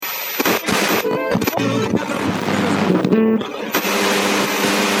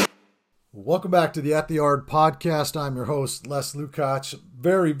Welcome back to the At the Yard podcast. I'm your host, Les Lukacs.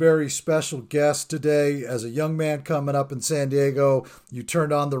 Very, very special guest today. As a young man coming up in San Diego, you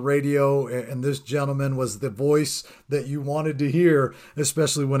turned on the radio, and this gentleman was the voice that you wanted to hear,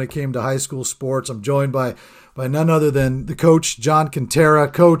 especially when it came to high school sports. I'm joined by none other than the coach, John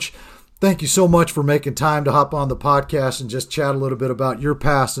Kentera. Coach, thank you so much for making time to hop on the podcast and just chat a little bit about your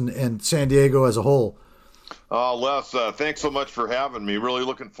past and San Diego as a whole. Les, thanks so much for having me. Really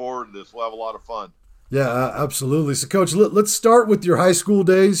looking forward to this. We'll have a lot of fun. Yeah, absolutely. So, Coach, let's start with your high school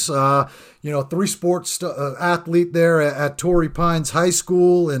days. Three-sports athlete there at Torrey Pines High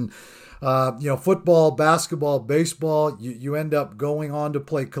School, and football, basketball, baseball. You end up going on to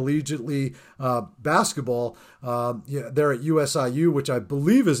play collegiately basketball there at USIU, which I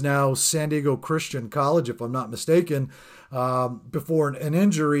believe is now San Diego Christian College, if I'm not mistaken. Before an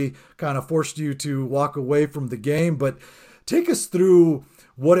injury kind of forced you to walk away from the game. But take us through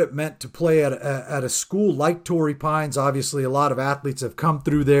what it meant to play at a school like Torrey Pines. Obviously, a lot of athletes have come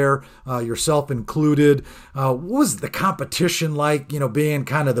through there, yourself included. What was the competition like, being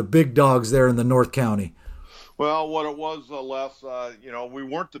kind of the big dogs there in the North County? Well, what it was, Les, we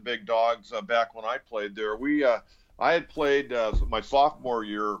weren't the big dogs back when I played there. I had played my sophomore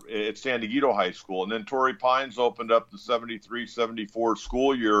year at San Diego High School, and then Torrey Pines opened up the 73-74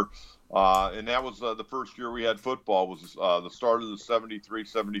 school year, and that was the first year we had football. Was the start of the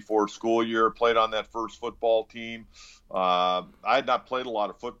 73-74 school year. Played on that first football team. I had not played a lot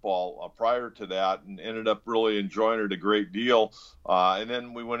of football prior to that, and ended up really enjoying it a great deal. And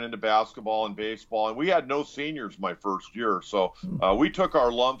then we went into basketball and baseball, and we had no seniors my first year. So we took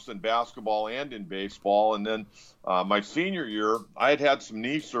our lumps in basketball and in baseball. And then my senior year, I had some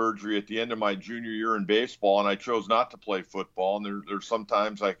knee surgery at the end of my junior year in baseball, and I chose not to play football. And there's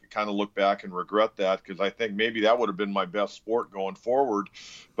sometimes I kind of look back and regret that, because I think maybe that would have been my best sport going forward.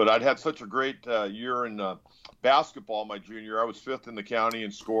 But I'd had such a great year in basketball my junior year. I was fifth in the county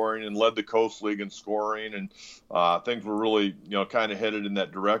in scoring and led the Coast League in scoring, and things were really, kind of headed in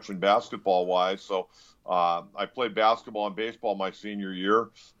that direction basketball wise. So I played basketball and baseball my senior year,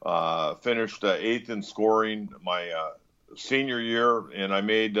 finished eighth in scoring my senior year, and I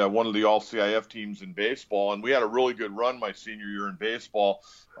made one of the all-CIF teams in baseball, and we had a really good run my senior year in baseball.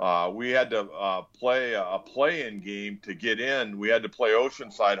 We had to play a play-in game to get in. We had to play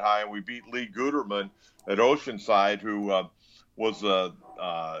Oceanside High, and we beat Lee Guterman at Oceanside, who was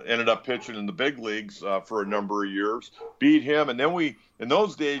ended up pitching in the big leagues for a number of years. Beat him, and then in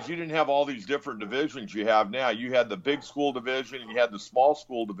those days, you didn't have all these different divisions you have now. You had the big school division, and you had the small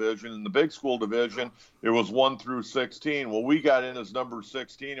school division. In the big school division, it was 1 through 16. Well, we got in as number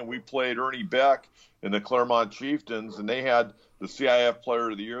 16, and we played Ernie Beck and the Claremont Chieftains, and they had the CIF Player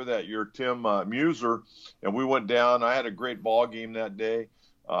of the Year that year, Tim Muser, and we went down. I had a great ball game that day.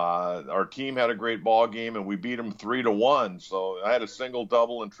 Our team had a great ball game, and we beat them 3-1. So I had a single,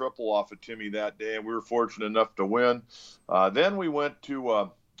 double, and triple off of Timmy that day, and we were fortunate enough to win. Then we went to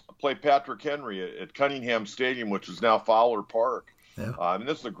play Patrick Henry at Cunningham Stadium, which is now Fowler Park. Yeah. And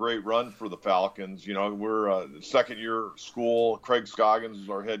this is a great run for the Falcons. We're a second-year school. Craig Scoggins is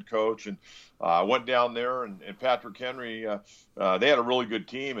our head coach, and I went down there, and Patrick Henry, they had a really good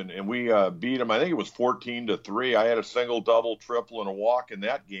team, and we beat them. I think it was 14-3. I had a single, double, triple, and a walk in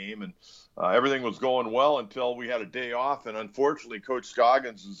that game, and everything was going well until we had a day off. And unfortunately, Coach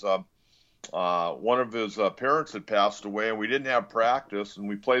Scoggins is one of his parents had passed away, and we didn't have practice, and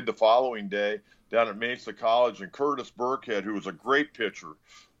we played the following day down at Mesa College, and Curtis Burkhead, who was a great pitcher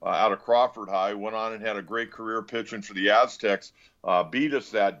out of Crawford High, went on and had a great career pitching for the Aztecs, beat us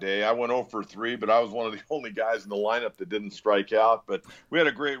that day. I went 0 for 3, but I was one of the only guys in the lineup that didn't strike out. But we had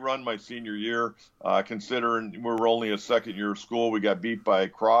a great run my senior year, considering we were only a second-year school. We got beat by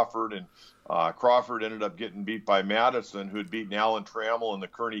Crawford, and Crawford ended up getting beat by Madison, who had beaten Allen Trammell and the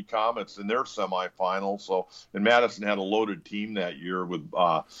Kearney Comets in their semifinal. And Madison had a loaded team that year with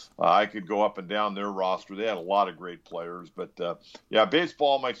I could go up and down their roster. They had a lot of great players. But,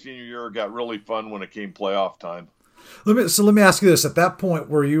 baseball my senior year got really fun when it came playoff time. Let me ask you this. At that point,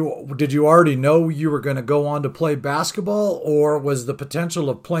 did you already know you were going to go on to play basketball, or was the potential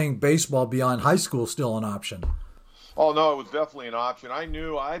of playing baseball beyond high school still an option? Oh, no, it was definitely an option. I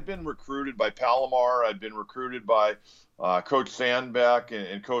knew I'd been recruited by Palomar. I'd been recruited by Coach Sandbeck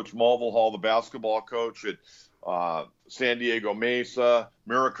and Coach Mulvihill, the basketball coach at San Diego Mesa,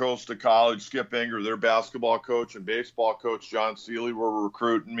 Miracosta College, Skip Enger, their basketball coach, and baseball coach John Seeley were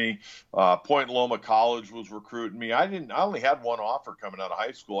recruiting me. Point Loma College was recruiting me. I only had one offer coming out of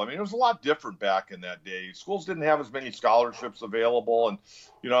high school. I mean, it was a lot different back in that day. Schools didn't have as many scholarships available, and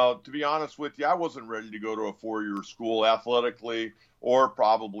to be honest with you, I wasn't ready to go to a 4-year school athletically or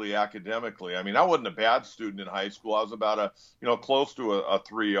probably academically. I mean, I wasn't a bad student in high school. I was about close to a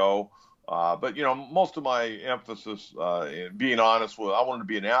 3.0. But most of my emphasis, being honest, was I wanted to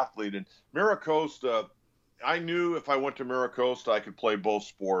be an athlete. And Miracosta, I knew if I went to Miracosta, I could play both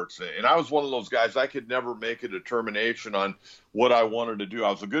sports. And I was one of those guys, I could never make a determination on what I wanted to do. I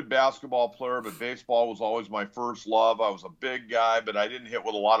was a good basketball player, but baseball was always my first love. I was a big guy, but I didn't hit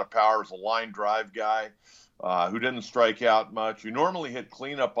with a lot of power. I was a line drive guy. Who didn't strike out much. You normally hit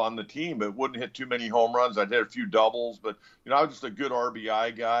cleanup on the team, but wouldn't hit too many home runs. I'd hit a few doubles, but I was just a good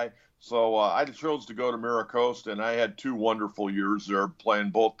RBI guy. So I chose to go to Miracosta, and I had 2 wonderful years there playing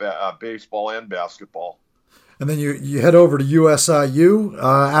both baseball and basketball. And then you head over to USIU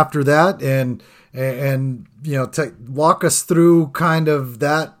after that, and walk us through kind of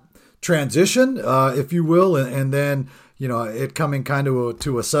that transition, if you will, and then it coming kind of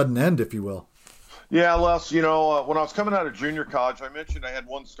to a sudden end, if you will. Yeah, Les, when I was coming out of junior college, I mentioned I had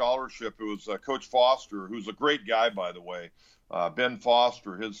one scholarship. It was Coach Foster, who's a great guy, by the way. Ben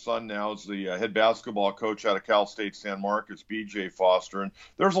Foster, his son now is the head basketball coach out of Cal State San Marcos, BJ Foster. And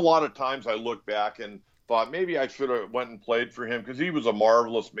there's a lot of times I look back and thought maybe I should have went and played for him because he was a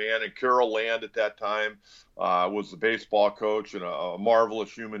marvelous man. And Carol Land at that time was the baseball coach and a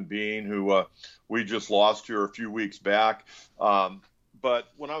marvelous human being who we just lost here a few weeks back. But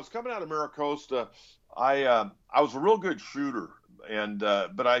when I was coming out of Miracosta, I was a real good shooter,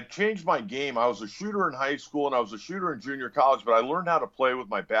 but I changed my game. I was a shooter in high school and I was a shooter in junior college, but I learned how to play with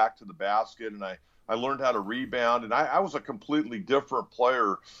my back to the basket, and I learned how to rebound, and I was a completely different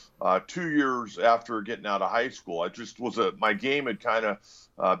player 2 years after getting out of high school. I just my game had kind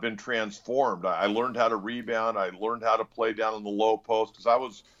of been transformed. I learned how to rebound. I learned how to play down in the low post because I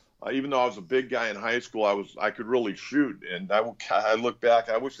was even though I was a big guy in high school, I could really shoot. And I look back,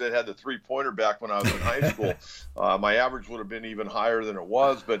 I wish they'd had the 3-pointer back when I was in high school. My average would have been even higher than it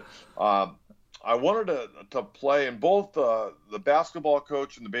was. But I wanted to play, and both the basketball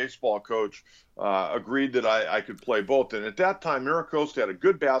coach and the baseball coach agreed that I could play both. And at that time, Miracosta had a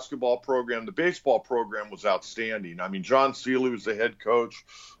good basketball program. The baseball program was outstanding. I mean, John Seeley was the head coach.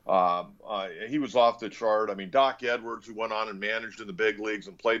 He was off the chart. I mean, Doc Edwards, who went on and managed in the big leagues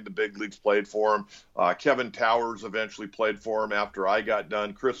and played in the big leagues, played for him. Kevin Towers eventually played for him after I got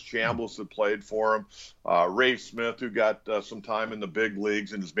done. Chris Chambliss had played for him. Ray Smith, who got some time in the big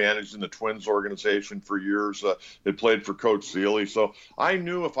leagues and has managed in the Twins organization for years, had played for Coach Seeley. So I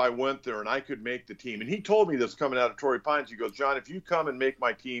knew if I went there and I could make the team. And he told me this coming out of Torrey Pines. He goes, John, if you come and make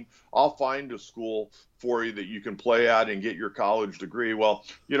my team, I'll find a school for you that you can play at and get your college degree. Well,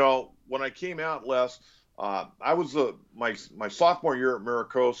 when I came out, Les, I was my sophomore year at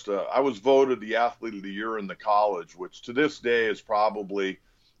Miracosta. I was voted the athlete of the year in the college, which to this day is probably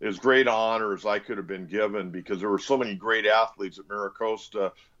as great honor as I could have been given because there were so many great athletes at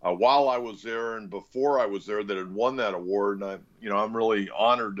Miracosta while I was there and before I was there that had won that award. And I'm really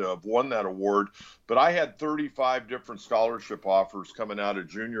honored to have won that award. But I had 35 different scholarship offers coming out of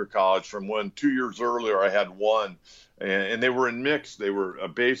junior college from when 2 years earlier I had one, and they were in mix. They were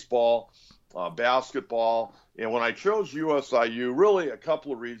baseball, basketball. And when I chose USIU, really a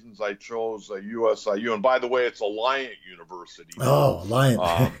couple of reasons I chose USIU. And by the way, it's Alliant University. Oh,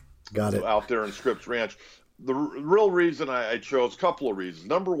 Alliant. Got it. Out there in Scripps Ranch. The real reason I chose, a couple of reasons.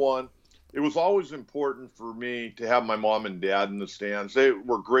 Number one, it was always important for me to have my mom and dad in the stands. They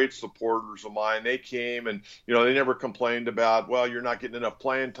were great supporters of mine. They came and, they never complained about, well, you're not getting enough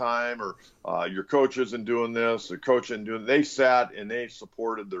playing time or your coach isn't doing this, the coach isn't doing. They sat and they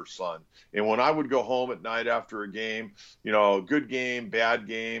supported their son. And when I would go home at night after a game, good game, bad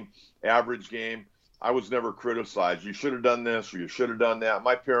game, average game, I was never criticized. You should have done this or you should have done that.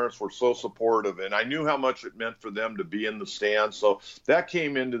 My parents were so supportive, and I knew how much it meant for them to be in the stands. So that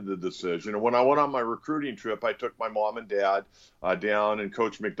came into the decision. And when I went on my recruiting trip, I took my mom and dad down, and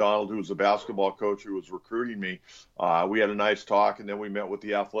Coach McDonald, who was a basketball coach who was recruiting me, we had a nice talk, and then we met with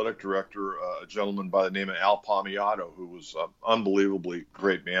the athletic director, a gentleman by the name of Al Palmiato, who was an unbelievably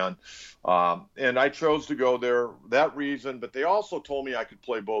great man. And I chose to go there that reason, but they also told me I could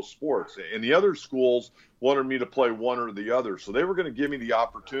play both sports. And the other schools wanted me to play one or the other. So they were going to give me the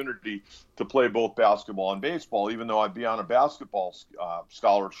opportunity to play both basketball and baseball, even though I'd be on a basketball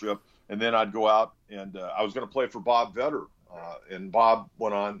scholarship. And then I'd go out and I was going to play for Bob Vetter, And Bob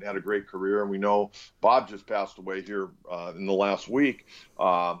went on, had a great career, and we know Bob just passed away here in the last week.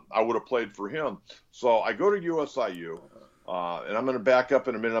 I would have played for him. So I go to USIU, and I'm going to back up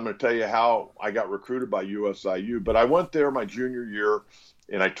in a minute. I'm going to tell you how I got recruited by USIU. But I went there my junior year,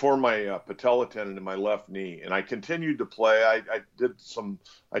 and I tore my patella tendon in my left knee, and I continued to play.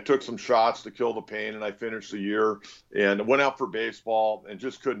 I took some shots to kill the pain, and I finished the year and went out for baseball and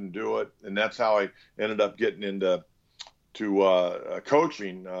just couldn't do it. And that's how I ended up getting into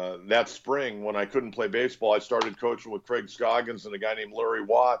coaching. That spring, when I couldn't play baseball, I started coaching with Craig Scoggins and a guy named Larry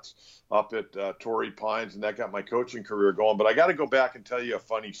Watts up at Torrey Pines, and that got my coaching career going. But I got to go back and tell you a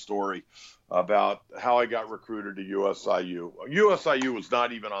funny story about how I got recruited to USIU. USIU was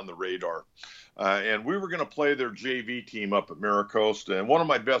not even on the radar. And we were going to play their JV team up at Maricosta. And one of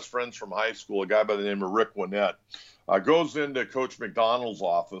my best friends from high school, a guy by the name of Rick Winnett, goes into Coach McDonald's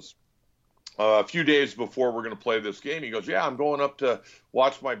office a few days before we're going to play this game. He goes, "Yeah, I'm going up to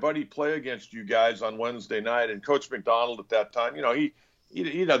watch my buddy play against you guys on Wednesday night." And Coach McDonald at that time,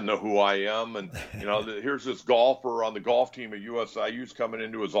 he doesn't know who I am. And, here's this golfer on the golf team at USIU's coming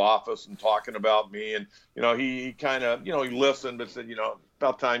into his office and talking about me. And, he kind of, he listened, but said,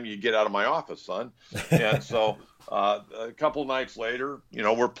 "About time you get out of my office, son." And so a couple nights later,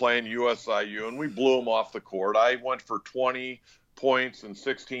 we're playing USIU, and we blew them off the court. I went for 20 points and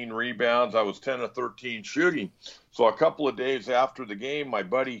 16 rebounds. I was 10 of 13 shooting. So a couple of days after the game, my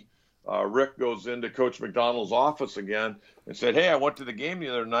buddy Rick goes into Coach McDonald's office again and said, "Hey, I went to the game the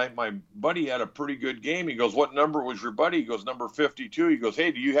other night. My buddy had a pretty good game." He goes, "What number was your buddy?" He goes, "Number 52. He goes,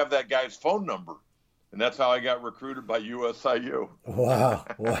 "Hey, do you have that guy's phone number?" And that's how I got recruited by USIU. Wow.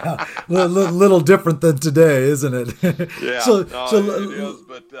 Little different than today, isn't it? Yeah, it is.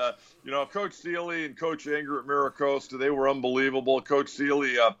 But, Coach Seeley and Coach Anger at Maricosta, they were unbelievable. Coach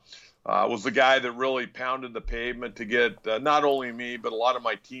Seeley was the guy that really pounded the pavement to get not only me, but a lot of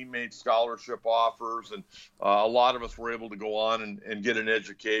my teammates scholarship offers. And a lot of us were able to go on and get an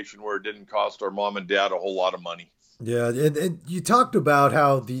education where it didn't cost our mom and dad a whole lot of money. Yeah, and you talked about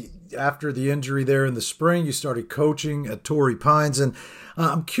how after the injury there in the spring, you started coaching at Torrey Pines, and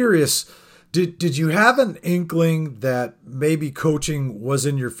I'm curious, did you have an inkling that maybe coaching was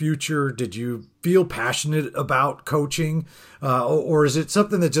in your future? Did you feel passionate about coaching, or is it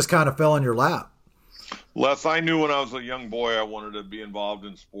something that just kind of fell in your lap? Les, I knew when I was a young boy I wanted to be involved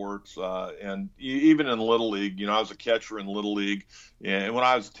in sports, and even in Little League. I was a catcher in Little League, and when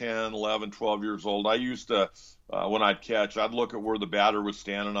I was 10, 11, 12 years old, I used to, when I'd catch, I'd look at where the batter was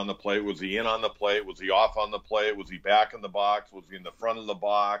standing on the plate. Was he in on the plate? Was he off on the plate? Was he back in the box? Was he in the front of the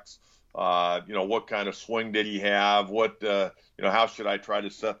box? What kind of swing did he have? How should I try to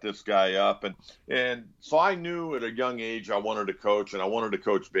set this guy up? And so I knew at a young age I wanted to coach, and I wanted to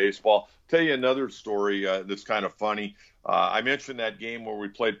coach baseball. Tell you another story that's kind of funny. I mentioned that game where we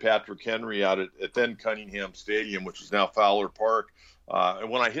played Patrick Henry out at then Cunningham Stadium, which is now Fowler Park. And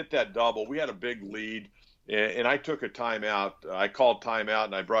when I hit that double, we had a big lead, and I took a timeout. I called timeout,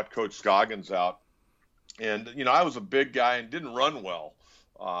 and I brought Coach Scoggins out. And, I was a big guy and didn't run well.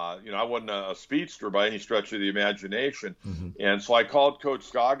 I wasn't a speedster by any stretch of the imagination. Mm-hmm. And so I called Coach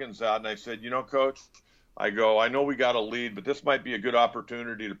Scoggins out, and I said, Coach, I know we got a lead, but this might be a good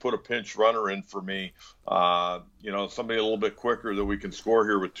opportunity to put a pinch runner in for me. Somebody a little bit quicker that we can score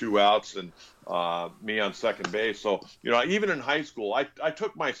here with 2 outs and me on second base. So, even in high school, I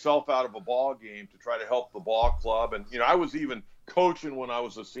took myself out of a ball game to try to help the ball club. And, I was even coaching when I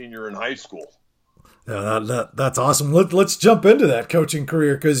was a senior in high school. Yeah, that's awesome. Let's jump into that coaching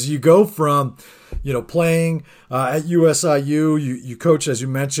career, because you go from, playing at USIU, you coach, as you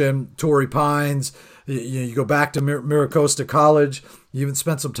mentioned, Torrey Pines, you go back to Maricosta College, you even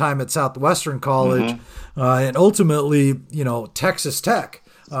spent some time at Southwestern College, mm-hmm. And ultimately, Texas Tech,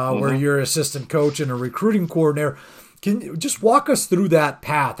 mm-hmm. where you're assistant coach and a recruiting coordinator. Can you just walk us through that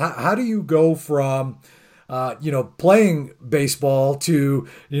path? How do you go from playing baseball to,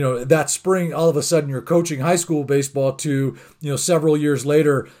 that spring, all of a sudden you're coaching high school baseball to, several years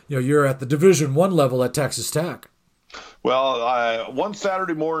later, you're at the Division I level at Texas Tech? Well, one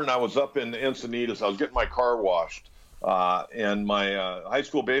Saturday morning I was up in Encinitas. I was getting my car washed. And my high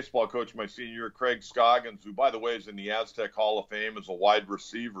school baseball coach, my senior year, Craig Scoggins, who, by the way, is in the Aztec Hall of Fame as a wide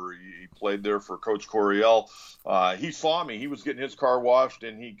receiver. He played there for Coach Coryell. He saw me. He was getting his car washed,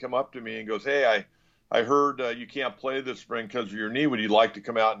 and he come up to me and goes, "Hey, I heard you can't play this spring because of your knee. Would you like to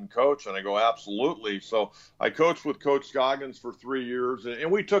come out and coach? And I go, absolutely. So I coached with Coach Scoggins for 3 years,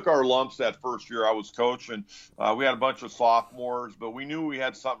 and we took our lumps that first year I was coaching. We had a bunch of sophomores, but we knew we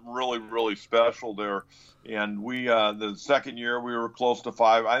had something really, really special there. And we, the second year, we were close to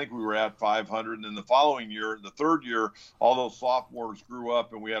I think we were at 500. And then the following year, the third year, all those sophomores grew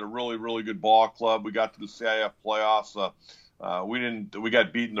up, and we had a really, really good ball club. We got to the CIF playoffs. We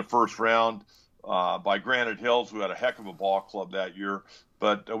got beat in the first round by Granite Hills, who had a heck of a ball club that year.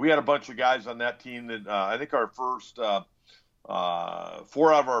 But we had a bunch of guys on that team that I think our first 4 out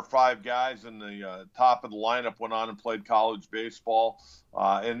of our 5 guys in the top of the lineup went on and played college baseball.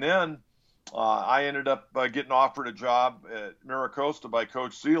 And then I ended up getting offered a job at MiraCosta by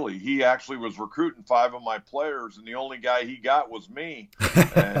Coach Seeley. He actually was recruiting 5 of my players, and the only guy he got was me.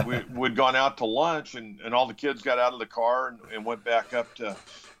 And we'd gone out to lunch, and all the kids got out of the car and went back up to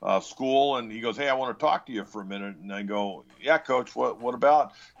school. And he goes, hey, I want to talk to you for a minute. And I go, yeah, Coach, what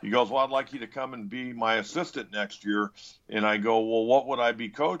about? He goes, well, I'd like you to come and be my assistant next year. And I go, well, what would I be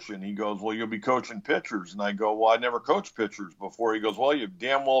coaching? He goes, well, you'll be coaching pitchers. And I go, well, I never coached pitchers before. He goes, well, you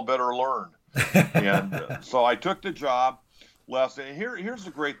damn well better learn. And so I took the job, Les. And here's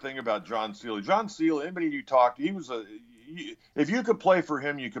the great thing about John Seeley. John Seeley, anybody you talk to, if you could play for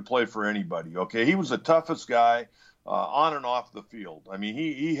him, you could play for anybody. Okay, he was the toughest guy on and off the field. I mean,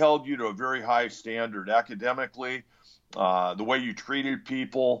 he held you to a very high standard academically. The way you treated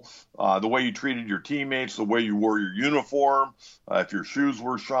people, the way you treated your teammates, the way you wore your uniform, if your shoes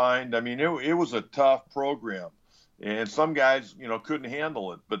were shined. I mean, it was a tough program. And some guys, couldn't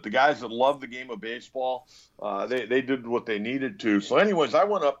handle it. But the guys that loved the game of baseball, they did what they needed to. So anyways, I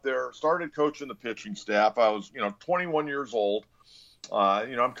went up there, started coaching the pitching staff. I was, 21 years old.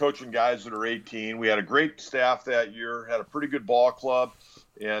 I'm coaching guys that are 18. We had a great staff that year, had a pretty good ball club.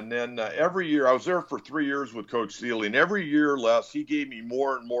 And then every year, I was there for 3 years with Coach Seeley. And every year, Les, he gave me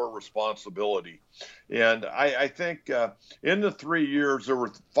more and more responsibility. And I think in the 3 years, there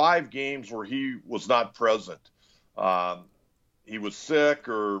were 5 games where he was not present. He was sick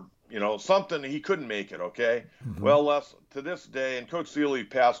or, something, he couldn't make it. Okay. Mm-hmm. Well, Les, to this day, and Coach Seeley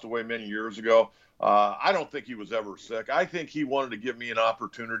passed away many years ago. I don't think he was ever sick. I think he wanted to give me an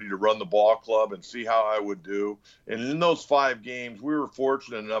opportunity to run the ball club and see how I would do. And in those 5 games, we were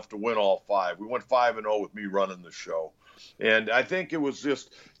fortunate enough to win all 5. We went 5-0 with me running the show. And I think it was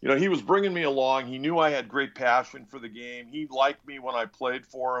just, he was bringing me along. He knew I had great passion for the game. He liked me when I played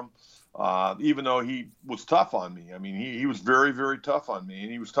for him. Even though he was tough on me. I mean, he was very, very tough on me, and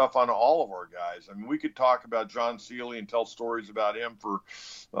he was tough on all of our guys. I mean, we could talk about John Seeley and tell stories about him for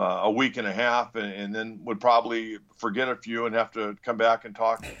a week and a half, and then would probably forget a few and have to come back and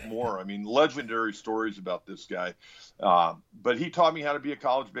talk more. I mean, legendary stories about this guy. But he taught me how to be a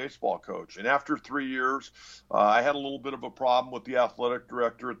college baseball coach. And after 3 years, I had a little bit of a problem with the athletic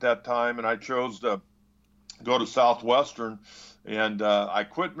director at that time, and I chose to go to Southwestern. And I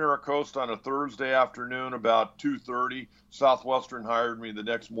quit MiraCosta on a Thursday afternoon about 2:30. Southwestern hired me the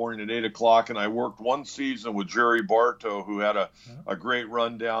next morning at 8 o'clock, and I worked 1 season with Jerry Bartow, who had a great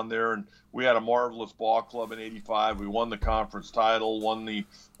run down there. And we had a marvelous ball club in '85. We won the conference title, won the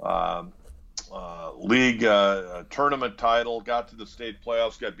league tournament title, got to the state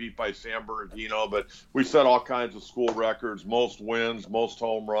playoffs, got beat by San Bernardino. But we set all kinds of school records, most wins, most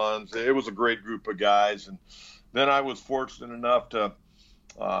home runs. It was a great group of guys. And then I was fortunate enough to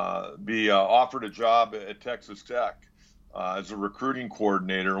be offered a job at Texas Tech as a recruiting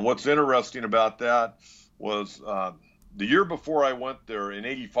coordinator. And what's interesting about that was the year before I went there in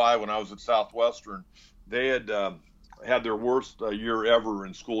 '85, when I was at Southwestern, they had had their worst year ever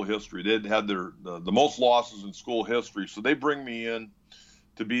in school history. They had the most losses in school history. So they bring me in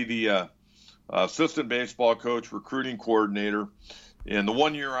to be the assistant baseball coach, recruiting coordinator. And the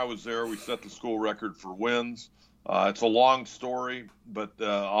 1 year I was there, we set the school record for wins. It's a long story, but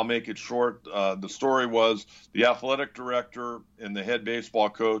I'll make it short. The story was the athletic director and the head baseball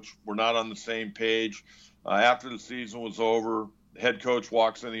coach were not on the same page. After the season was over, the head coach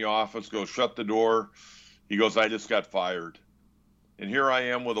walks in the office, goes, shut the door. He goes, I just got fired. And here I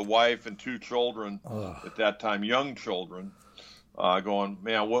am with a wife and 2 children at that time, young children, going,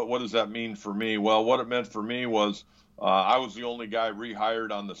 man, what does that mean for me? Well, what it meant for me was I was the only guy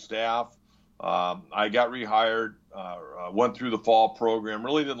rehired on the staff. I got rehired, went through the fall program,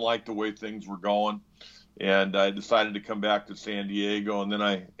 really didn't like the way things were going, and I decided to come back to San Diego, and then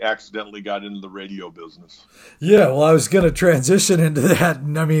I accidentally got into the radio business. Yeah, well, I was going to transition into that,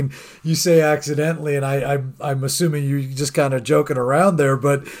 and I mean, you say accidentally, and I'm assuming you just kind of joking around there,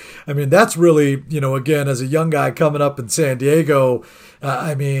 but I mean, that's really, again, as a young guy coming up in San Diego,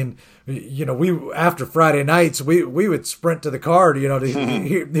 I mean, we after Friday nights, we would sprint to the car, to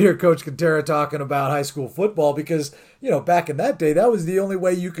hear Coach Quintera talking about high school football because, back in that day, that was the only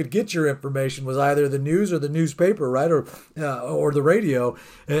way you could get your information was either the news or the newspaper, right, or the radio.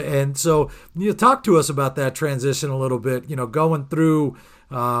 And so, talk to us about that transition a little bit. Going through,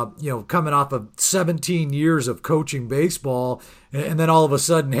 coming off of 17 years of coaching baseball, and then all of a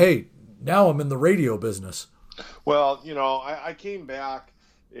sudden, hey, now I'm in the radio business. Well, I came back.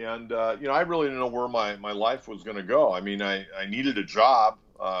 And, I really didn't know where my life was going to go. I mean, I needed a job.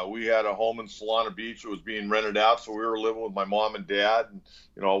 We had a home in Solana Beach that was being rented out. So we were living with my mom and dad and,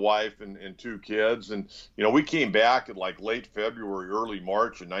 a wife and 2 kids. And, we came back at like late February, early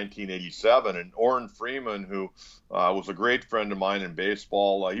March in 1987. And Orrin Freeman, who was a great friend of mine in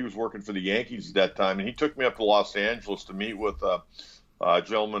baseball, he was working for the Yankees at that time. And he took me up to Los Angeles to meet with a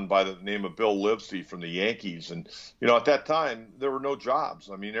gentleman by the name of Bill Livesey from the Yankees. And, at that time, there were no jobs.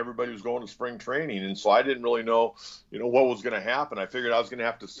 I mean, everybody was going to spring training. And so I didn't really know, what was going to happen. I figured I was going to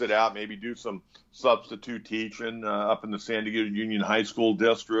have to sit out, maybe do some substitute teaching up in the San Diego Union High School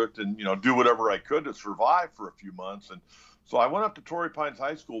district and, do whatever I could to survive for a few months. And so I went up to Torrey Pines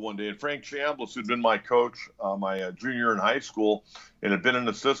High School one day, and Frank Chambliss, who'd been my coach my junior year in high school and had been an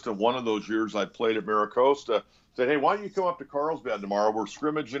assistant one of those years I played at Maricosta, said, hey, why don't you come up to Carlsbad tomorrow? We're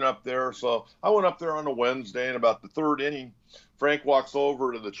scrimmaging up there. So I went up there on a Wednesday, and about the 3rd inning, Frank walks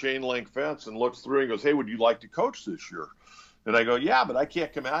over to the chain link fence and looks through and goes, hey, would you like to coach this year? And I go, yeah, but I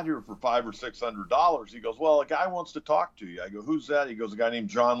can't come out here for $500 or $600. He goes, well, a guy wants to talk to you. I go, who's that? He goes, a guy named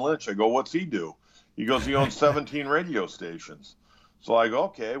John Lynch. I go, what's he do? He goes, he owns 17 radio stations. So I go,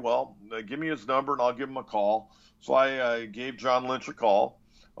 okay, well, give me his number and I'll give him a call. So I gave John Lynch a call.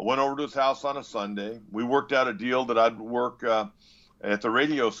 I went over to his house on a Sunday. We worked out a deal that I'd work at the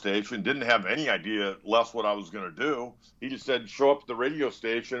radio station. Didn't have any idea less what I was going to do. He just said, show up at the radio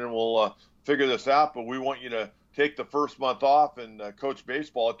station and we'll figure this out. But we want you to take the first month off and coach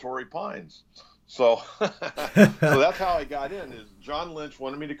baseball at Torrey Pines. So, so that's how I got in. Is John Lynch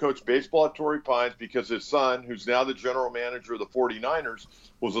wanted me to coach baseball at Torrey Pines because his son, who's now the general manager of the 49ers,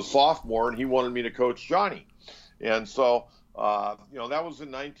 was a sophomore, and he wanted me to coach Johnny. And so, that was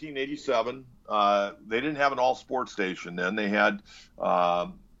in 1987. They didn't have an all-sports station then. They had,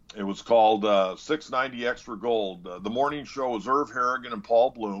 it was called 690 Extra Gold. The morning show was Irv Harrigan and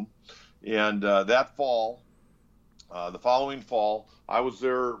Paul Bloom. And that fall, the following fall, I was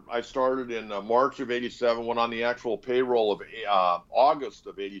there. I started in March of 87, went on the actual payroll of August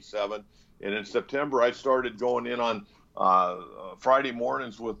of 87. And in September, I started going in on Friday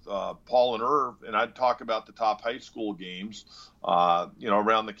mornings with Paul and Irv, and I'd talk about the top high school games,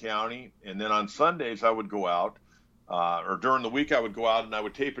 around the county. And then on Sundays, I would go out, or during the week, I would go out and I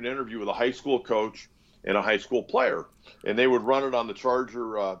would tape an interview with a high school coach and a high school player. And they would run it on the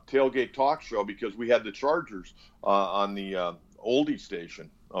Charger tailgate talk show because we had the Chargers on the oldie station.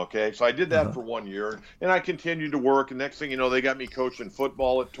 Okay, so I did that for 1 year, and I continued to work. And next thing you know, they got me coaching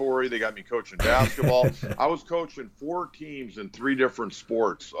football at Torrey. They got me coaching basketball. I was coaching 4 teams in 3 different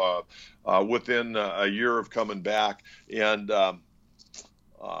sports within a year of coming back. And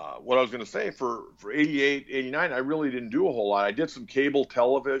what I was going to say, for 88, 89, I really didn't do a whole lot. I did some cable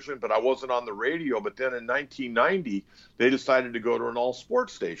television, but I wasn't on the radio. But then in 1990, they decided to go to an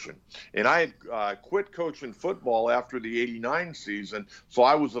all-sports station. And I had quit coaching football after the 89 season, so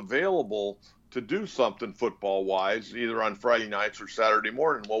I was available to do something football-wise, either on Friday nights or Saturday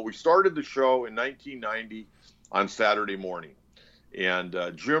morning. Well, we started the show in 1990 on Saturday morning. And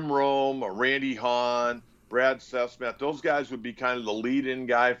Jim Rome, Randy Hahn, Brad Sesmet, those guys would be kind of the lead-in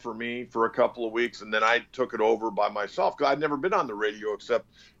guy for me for a couple of weeks, and then I took it over by myself because I'd never been on the radio except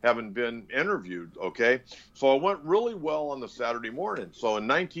having been interviewed, okay? So it went really well on the Saturday morning. So in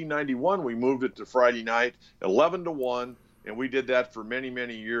 1991, we moved it to Friday night, 11 to 1, and we did that for many,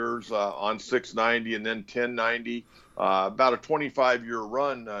 many years on 690 and then 1090, about a 25-year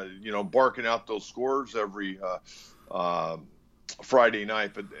run, barking out those scores every Friday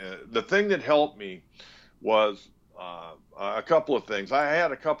night. But the thing that helped me was a couple of things. I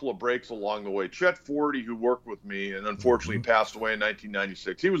had a couple of breaks along the way. Chet Forty, who worked with me and unfortunately passed away in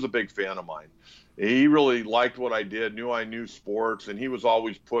 1996, he was a big fan of mine. He really liked what I did, knew I knew sports, and he was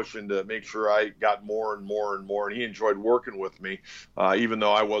always pushing to make sure I got more and more and more, and he enjoyed working with me, even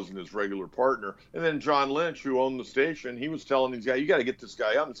though I wasn't his regular partner. And then John Lynch, who owned the station, he was telling these guys, you got to get this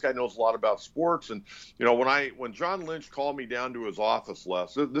guy up. This guy knows a lot about sports. And, when John Lynch called me down to his office,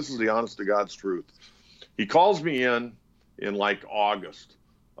 Les, this is the honest to God's truth. He calls me in like August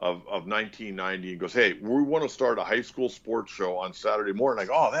of 1990 and goes, hey, we want to start a high school sports show on Saturday morning. I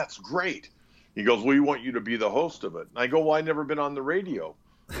go, oh, that's great. He goes, we want you to be the host of it. And I go, well, I've never been on the radio.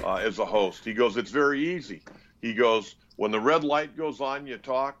 as a host. He goes, it's very easy. He goes, when the red light goes on, you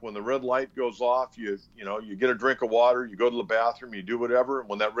talk. When the red light goes off, you get a drink of water, you go to the bathroom, you do whatever. And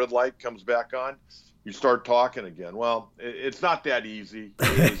when that red light comes back on, you start talking again. Well, it's not that easy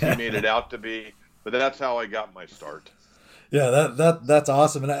as he made it out to be, but that's how I got my start. Yeah, that's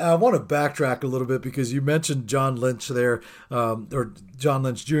awesome. And I want to backtrack a little bit because you mentioned John Lynch there, or John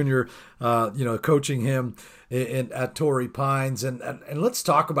Lynch Jr., coaching him at Torrey Pines. And let's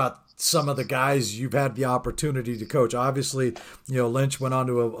talk about some of the guys you've had the opportunity to coach. Obviously, Lynch went on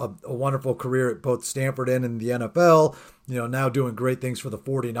to a wonderful career at both Stanford and in the NFL, now doing great things for the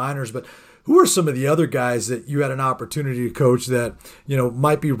 49ers. But who are some of the other guys that you had an opportunity to coach that,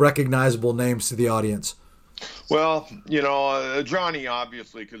 might be recognizable names to the audience? Well, Johnny,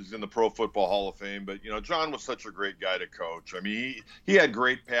 obviously, because he's in the Pro Football Hall of Fame, but, John was such a great guy to coach. I mean, he had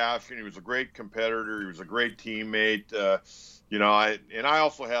great passion. He was a great competitor. He was a great teammate. I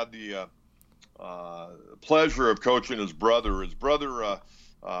also had the pleasure of coaching his brother. His brother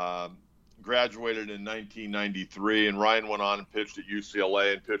graduated in 1993, and Ryan went on and pitched at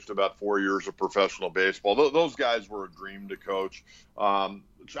UCLA and pitched about 4 years of professional baseball. Those guys were a dream to coach.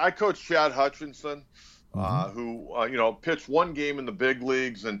 I coached Chad Hutchinson. Who pitched one game in the big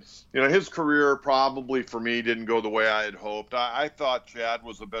leagues, and his career probably for me didn't go the way I had hoped. I thought Chad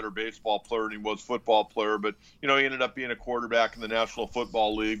was a better baseball player than he was football player, but he ended up being a quarterback in the National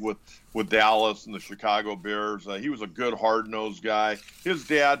Football League with Dallas and the Chicago Bears. He was a good hard-nosed guy. His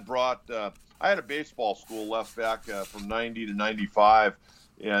dad brought I had a baseball school left back from 90 to 95.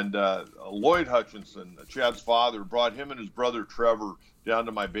 And Lloyd Hutchinson, Chad's father, brought him and his brother Trevor down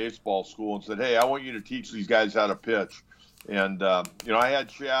to my baseball school and said, hey, I want you to teach these guys how to pitch. And, I had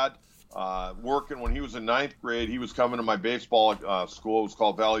Chad working when he was in ninth grade. He was coming to my baseball school. It was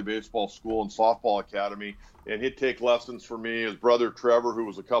called Valley Baseball School and Softball Academy. And he'd take lessons for me. His brother Trevor, who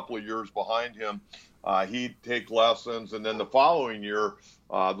was a couple of years behind him, he'd take lessons. And then the following year,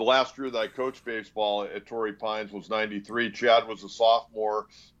 the last year that I coached baseball at Torrey Pines was 93. Chad was a sophomore.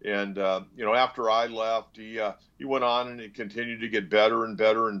 And, after I left, he went on and he continued to get better and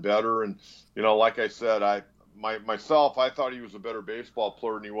better and better. And, like I said, I thought he was a better baseball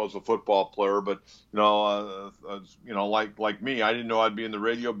player than he was a football player. But, like me, I didn't know I'd be in the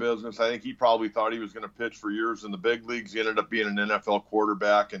radio business. I think he probably thought he was going to pitch for years in the big leagues. He ended up being an NFL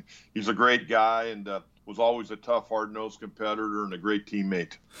quarterback, and he's a great guy and was always a tough, hard-nosed competitor and a great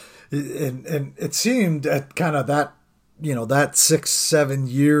teammate. And it seemed at kind of that, that 6-7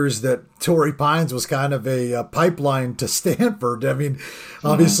 years that Torrey Pines was kind of a pipeline to Stanford. I mean,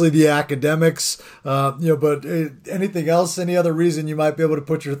 obviously the academics, but anything else, any other reason you might be able to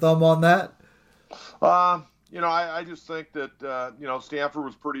put your thumb on that? I just think that, Stanford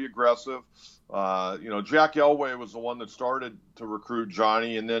was pretty aggressive. Jack Elway was the one that started to recruit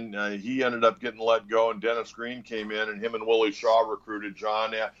Johnny, and then he ended up getting let go, and Dennis Green came in, and him and Willie Shaw recruited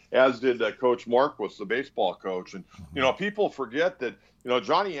John, as did Coach Marquis, the baseball coach. And, people forget that,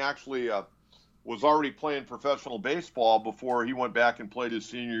 Johnny actually was already playing professional baseball before he went back and played his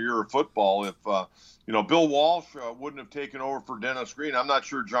senior year of football. If, Bill Walsh wouldn't have taken over for Dennis Green, I'm not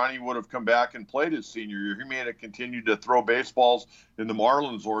sure Johnny would have come back and played his senior year. He may have continued to throw baseballs in the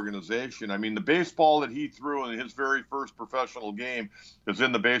Marlins organization. I mean, the baseball that he threw in his very first professional game is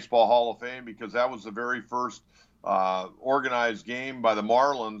in the Baseball Hall of Fame because that was the very first organized game by the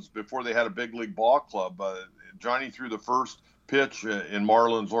Marlins before they had a big league ball club. Johnny threw the first pitch in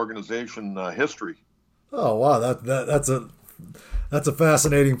Marlins organization history. Oh, wow. That's a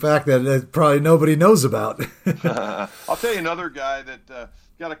fascinating fact that probably nobody knows about. I'll tell you another guy that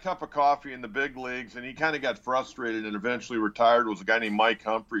got a cup of coffee in the big leagues, and he kind of got frustrated and eventually retired, was a guy named Mike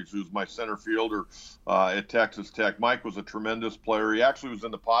Humphreys, who's my center fielder at Texas Tech. Mike was a tremendous player. He actually was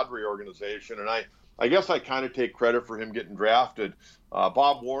in the Padre organization, and I guess I kind of take credit for him getting drafted.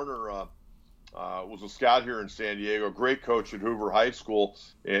 Bob Warner was a scout here in San Diego, great coach at Hoover High School.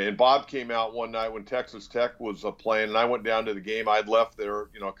 And Bob came out one night when Texas Tech was playing, and I went down to the game. I'd left there,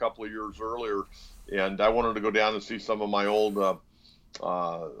 a couple of years earlier, and I wanted to go down and see some of my old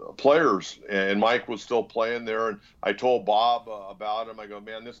players. And Mike was still playing there, and I told Bob about him. I go,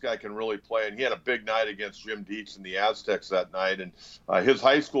 man, this guy can really play. And he had a big night against Jim Dietz and the Aztecs that night. And his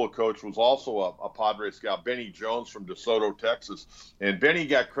high school coach was also a Padre scout, Benny Jones from DeSoto, Texas. And Benny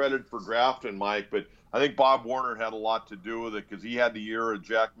got credit for drafting Mike, but I think Bob Warner had a lot to do with it because he had the year of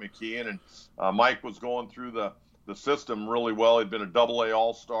Jack McKeon, and Mike was going through the system really well. He'd been a Double-A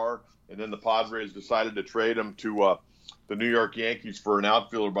All-Star, and then the Padres decided to trade him to the New York Yankees for an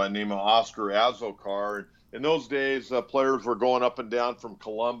outfielder by the name of Oscar Azokar. In those days, players were going up and down from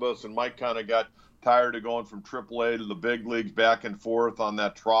Columbus, and Mike kind of got tired of going from AAA to the big leagues back and forth on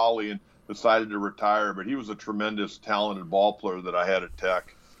that trolley and decided to retire. But he was a tremendous, talented ball player that I had at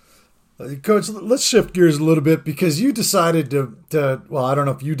Tech. Coach, let's shift gears a little bit because you decided to well, I don't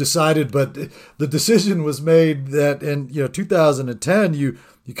know if you decided, but the decision was made that in 2010 you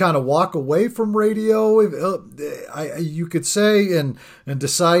kind of walk away from radio, you could say, and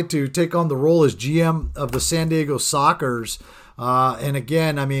decide to take on the role as GM of the San Diego Sockers. And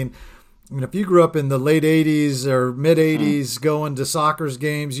again, I mean, if you grew up in the late 80s or mid 80s going to Sockers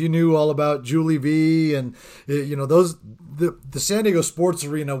games, you knew all about Julie V and, the San Diego Sports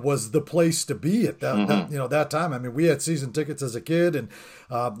Arena was the place to be at that time. I mean, we had season tickets as a kid, and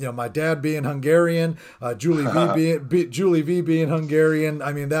my dad being Hungarian, Julie V being Hungarian.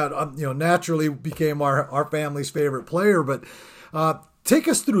 I mean, that naturally became our family's favorite player. But take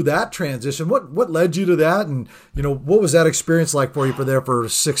us through that transition. What led you to that, and what was that experience like for you for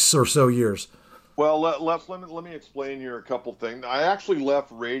 6 or so years? Well, let me explain here a couple things. I actually left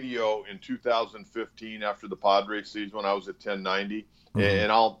radio in 2015 after the Padres season when I was at 1090,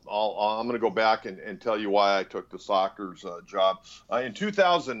 and I'm going to go back and tell you why I took the Sockers job. In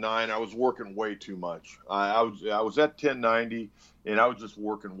 2009, I was working way too much. I was at 1090, and I was just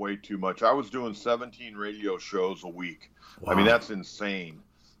working way too much. I was doing 17 radio shows a week. Wow. I mean, that's insane.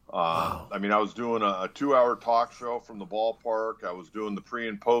 Wow. I mean, I was doing a 2-hour talk show from the ballpark. I was doing the pre-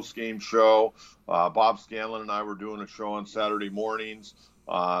 and post-game show. Bob Scanlon and I were doing a show on Saturday mornings.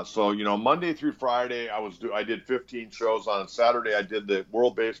 So Monday through Friday, I did 15 shows. On Saturday, I did the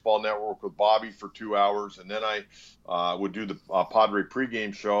World Baseball Network with Bobby for 2 hours, and then I would do the Padre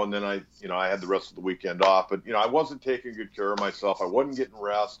pregame show, and then I had the rest of the weekend off. But I wasn't taking good care of myself. I wasn't getting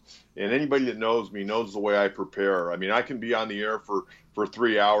rest, and anybody that knows me knows the way I prepare. I mean, I can be on the air for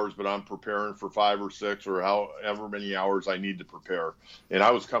 3 hours, but I'm preparing for 5 or 6 or however many hours I need to prepare. And I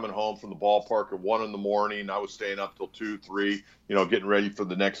was coming home from the ballpark at 1 in the morning. I was staying up till 2, 3, getting ready for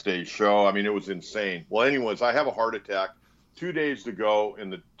the next day's show. I mean, it was insane. Well, anyways, I have a heart attack 2 days to go in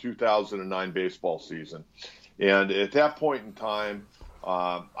the 2009 baseball season. And at that point in time,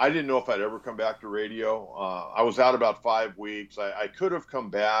 I didn't know if I'd ever come back to radio. I was out about 5 weeks. I could have come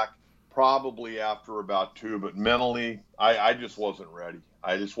back probably after about 2, but mentally, I just wasn't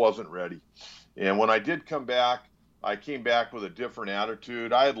ready. And when I did come back, I came back with a different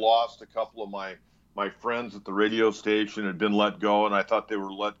attitude. I had lost a couple of my friends at the radio station, had been let go, and I thought they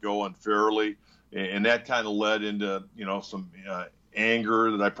were let go unfairly. And that kind of led into, some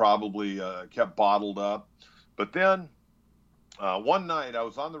anger that I probably kept bottled up. But then one night I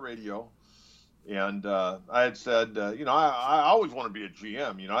was on the radio, and I had said, I always want to be a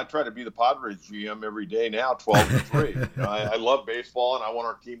GM. I try to be the Padres GM every day now, 12-3. I love baseball, and I want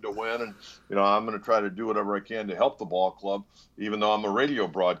our team to win. And, I'm going to try to do whatever I can to help the ball club, even though I'm a radio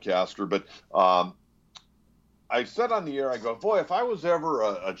broadcaster. But I said on the air, I go, boy, if I was ever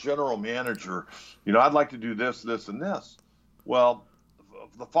a general manager, I'd like to do this, this, and this. Well,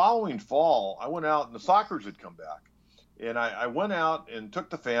 the following fall, I went out, and the Sockers had come back. And I went out and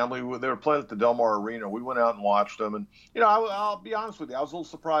took the family. They were playing at the Del Mar Arena. We went out and watched them. And, I'll be honest with you, I was a little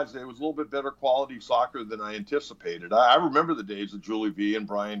surprised that it was a little bit better quality soccer than I anticipated. I remember the days of Julie V and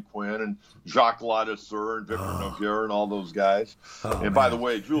Brian Quinn and Jacques Ladouceur and Victor Nogueira and all those guys. By the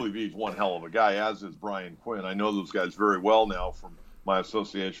way, Julie V is one hell of a guy, as is Brian Quinn. I know those guys very well now from my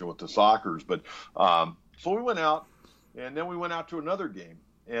association with the Sockers. But so we went out, and then we went out to another game.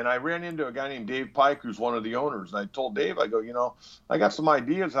 And I ran into a guy named Dave Pike, who's one of the owners. And I told Dave, I go, I got some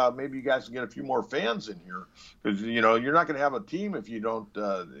ideas how maybe you guys can get a few more fans in here. Because, you're not going to have a team if you don't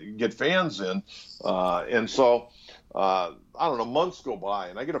get fans in. And so, I don't know, months go by,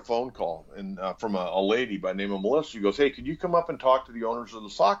 and I get a phone call from a lady by the name of Melissa. She goes, hey, could you come up and talk to the owners of the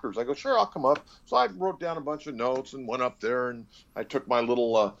Sockers? I go, sure, I'll come up. So I wrote down a bunch of notes and went up there, and I took my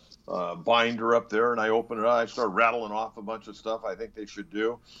little binder up there, and I opened it up. I started rattling off a bunch of stuff I think they should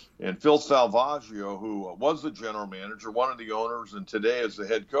do. And Phil Salvaggio, who was the general manager, one of the owners, and today is the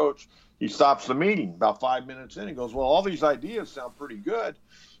head coach, he stops the meeting about 5 minutes in. He goes, well, all these ideas sound pretty good,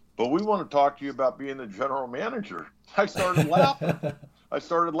 but we want to talk to you about being the general manager. I started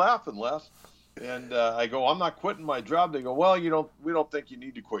laughing, Les. And I go, I'm not quitting my job. They go, well, we don't think you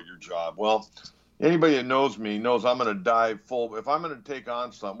need to quit your job. Well, anybody that knows me knows I'm going to dive full. If I'm going to take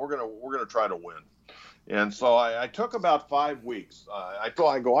on something, we're going to try to win. And so I took about 5 weeks.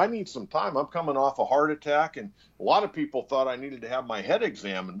 I need some time. I'm coming off a heart attack, and a lot of people thought I needed to have my head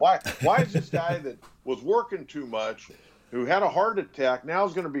examined. Why is this guy that was working too much, who had a heart attack, now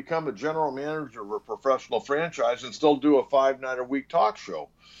is going to become a general manager of a professional franchise and still do a 5-night-a-week talk show?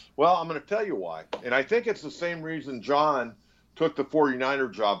 Well, I'm going to tell you why. And I think it's the same reason John took the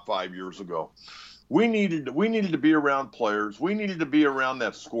 49er job 5 years ago. we needed to be around players. We needed to be around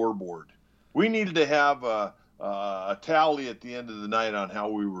that scoreboard. We needed to have a tally at the end of the night on how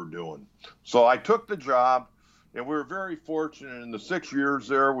we were doing. So I took the job, and we were very fortunate in the 6 years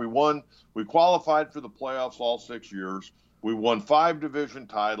there. We qualified for the playoffs all 6 years. We won 5 division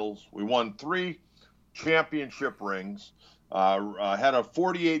titles. We won 3 championship rings. Had a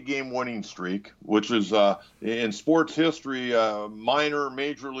 48-game winning streak, which is in sports history, minor,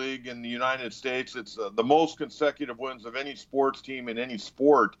 major league in the United States. It's the most consecutive wins of any sports team in any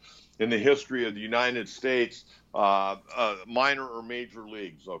sport in the history of the United States, minor or major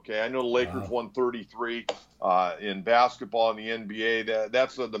leagues. Okay, I know the Lakers won 33 in basketball in the NBA.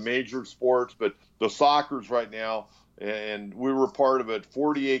 That's the major sports, but the soccer's right now. And we were part of it,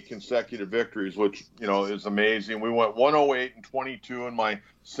 48 consecutive victories, which, is amazing. We went 108-22 in my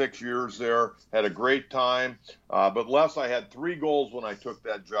 6 years there, had a great time. But Les, I had 3 goals when I took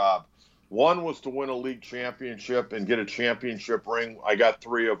that job. One was to win a league championship and get a championship ring. I got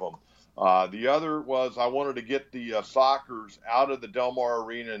 3 of them. The other was I wanted to get the Sockers out of the Del Mar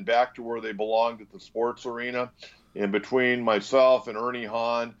Arena and back to where they belonged at the sports arena. And between myself and Ernie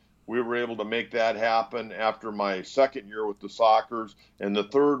Hahn, we were able to make that happen after my second year with the Sockers. And the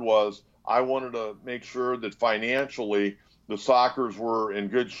third was I wanted to make sure that financially the Sockers were in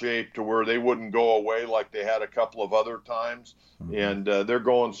good shape to where they wouldn't go away like they had a couple of other times. And they're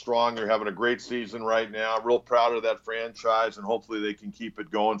going strong. They're having a great season right now. Real proud of that franchise, and hopefully they can keep it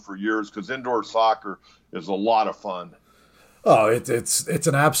going for years because indoor soccer is a lot of fun. Oh, it's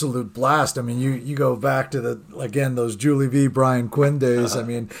an absolute blast. I mean, you go back to those Julie V. Brian Quinn days. I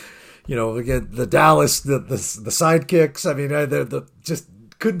mean, again, the Dallas, the sidekicks. I mean, they're just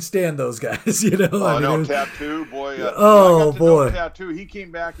couldn't stand those guys. Tattoo boy. Boy, Tattoo. He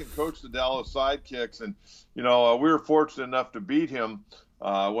came back and coached the Dallas Sidekicks, and we were fortunate enough to beat him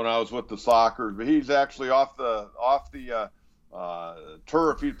when I was with the Sockers. But he's actually off the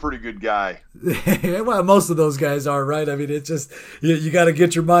turf. He's a pretty good guy. Well, most of those guys are, right? I mean, it's just you got to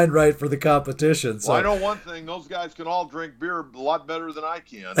get your mind right for the competition. So. Well, I know one thing: those guys can all drink beer a lot better than I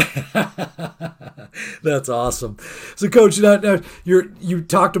can. That's awesome. So, Coach, now you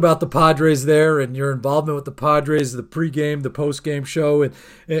talked about the Padres there and your involvement with the Padres, the pregame, the postgame show,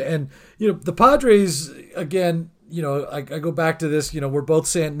 and the Padres again. I go back to this, we're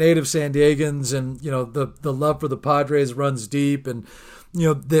both native San Diegans, and, the love for the Padres runs deep. And,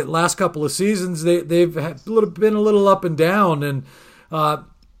 the last couple of seasons, they've been a little up and down. And,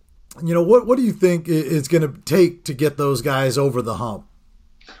 what do you think it's going to take to get those guys over the hump?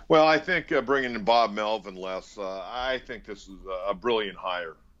 Well, I think bringing in Bob Melvin, Les, I think this is a brilliant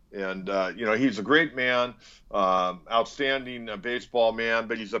hire. And, he's a great man, outstanding baseball man,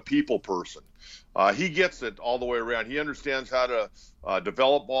 but he's a people person. He gets it all the way around. He understands how to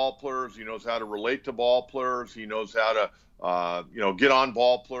develop ball players. He knows how to relate to ball players. He knows how to, get on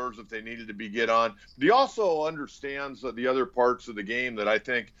ball players if they needed to be get on. But he also understands the other parts of the game that I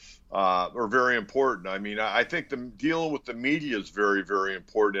think are very important. I mean, I think dealing with the media is very, very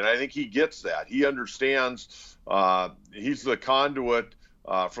important. And I think he gets that. He understands he's the conduit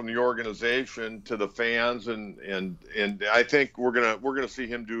from the organization to the fans, and I think we're gonna see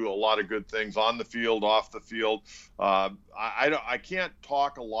him do a lot of good things on the field, off the field. I can't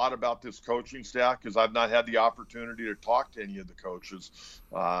talk a lot about this coaching staff because I've not had the opportunity to talk to any of the coaches.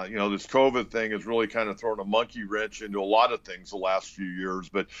 This COVID thing has really kind of thrown a monkey wrench into a lot of things the last few years.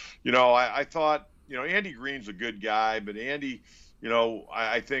 But I thought Andy Green's a good guy, but Andy,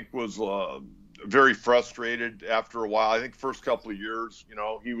 I think was very frustrated after a while. I think first couple of years,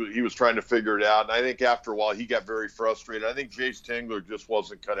 he was trying to figure it out. And I think after a while he got very frustrated. I think Jace Tingler just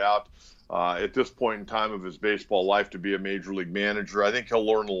wasn't cut out at this point in time of his baseball life to be a major league manager. I think he'll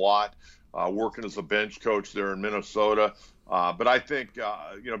learn a lot working as a bench coach there in Minnesota. But I think,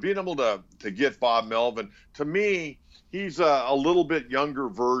 being able to get Bob Melvin, to me, he's a little bit younger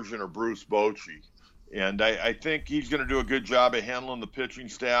version of Bruce Bochy. And I think he's going to do a good job of handling the pitching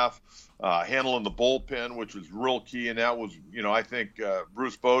staff, handling the bullpen, which is real key. And that was, I think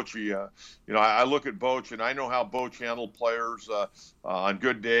Bruce Bochy, I look at Boch and I know how Boch handled players on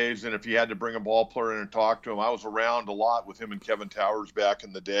good days. And if he had to bring a ball player in and talk to him, I was around a lot with him and Kevin Towers back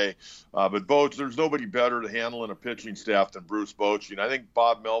in the day. But Boch, there's nobody better to handling a pitching staff than Bruce Bochy. And I think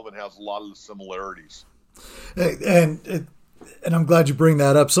Bob Melvin has a lot of the similarities. And I'm glad you bring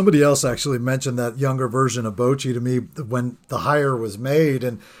that up. Somebody else actually mentioned that younger version of Bochy to me when the hire was made.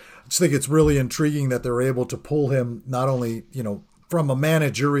 And I just think it's really intriguing that they're able to pull him not only, from a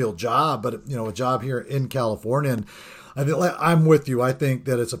managerial job, but, a job here in California. And I'm with you. I think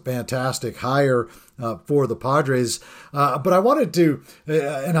that it's a fantastic hire for the Padres. But I wanted to,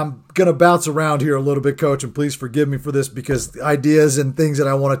 and I'm going to bounce around here a little bit, Coach, and please forgive me for this because ideas and things that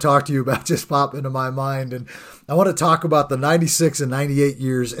I want to talk to you about just pop into my mind. And I want to talk about the 96 and 98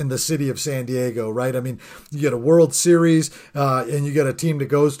 years in the city of San Diego, right? I mean, you get a World Series and you get a team that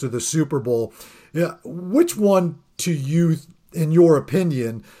goes to the Super Bowl. Yeah, which one to you, in your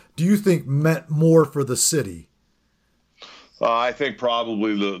opinion, do you think meant more for the city? I think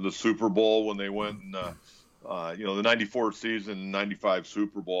probably the Super Bowl when they went and, the 94 season, 95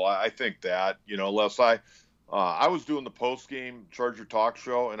 Super Bowl. I think that, Les, I was doing the post-game Charger talk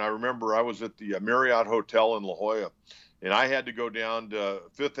show, and I remember I was at the Marriott Hotel in La Jolla, and I had to go down to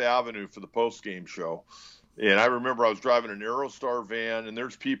Fifth Avenue for the post-game show. And I remember I was driving an Aerostar van, and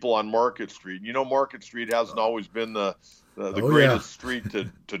there's people on Market Street. Market Street hasn't always been the greatest street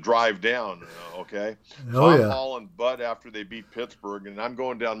to drive down, okay? So I'm hauling butt after they beat Pittsburgh, and I'm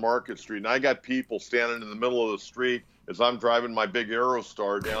going down Market Street, and I got people standing in the middle of the street as I'm driving my big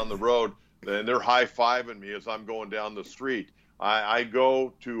Aerostar down the road, and they're high-fiving me as I'm going down the street. I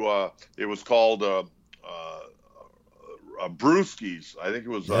go to, it was called Brewski's. I think it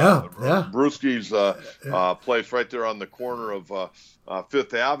was Brewski's place right there on the corner of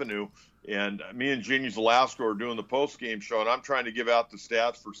Fifth Avenue. And me and Jeannie Zalasko are doing the post-game show, and I'm trying to give out the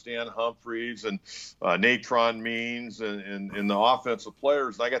stats for Stan Humphries and Natron Means and the offensive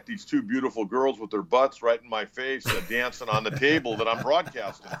players. And I got these two beautiful girls with their butts right in my face dancing on the table that I'm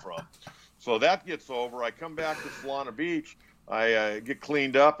broadcasting from. So that gets over. I come back to Solana Beach. I get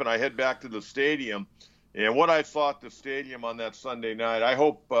cleaned up, and I head back to the stadium. And what I saw at the stadium on that Sunday night, I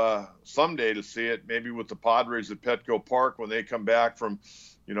hope someday to see it, maybe with the Padres at Petco Park when they come back from,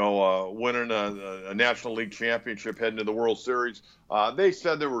 winning a National League championship, heading to the World Series. They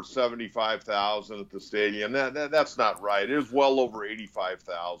said there were 75,000 at the stadium. That's not right. It was well over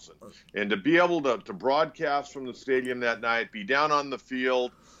 85,000. And to be able to broadcast from the stadium that night, be down on the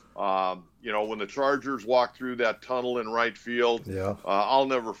field, when the Chargers walked through that tunnel in right field, I'll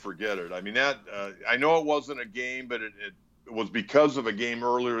never forget it. I mean, I know it wasn't a game, but it was because of a game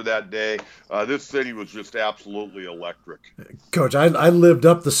earlier that day. This city was just absolutely electric. Coach, I lived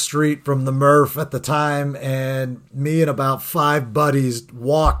up the street from the Murph at the time, and me and about 5 buddies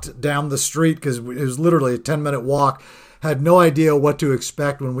walked down the street because it was literally a 10-minute walk. Had no idea what to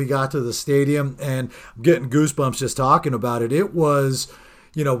expect when we got to the stadium, and I'm getting goosebumps just talking about it. It was...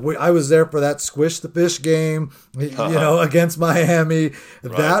 I was there for that Squish the Fish game, against Miami.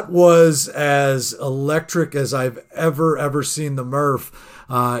 Right. That was as electric as I've ever seen the Murph.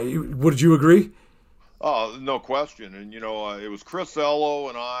 Would you agree? Oh, no question. And, it was Chris Ello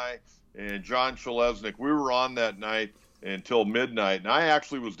and I and John Chalesnik. We were on that night until midnight. And I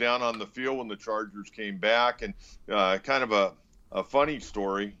actually was down on the field when the Chargers came back. And kind of a funny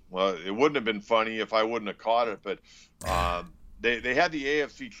story. Well, it wouldn't have been funny if I wouldn't have caught it, but They had the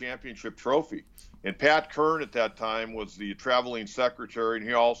AFC Championship trophy, and Pat Kern at that time was the traveling secretary, and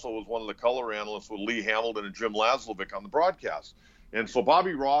he also was one of the color analysts with Lee Hamilton and Jim Laszlovic on the broadcast. And so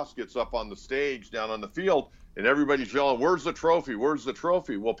Bobby Ross gets up on the stage down on the field, and everybody's yelling, "Where's the trophy? Where's the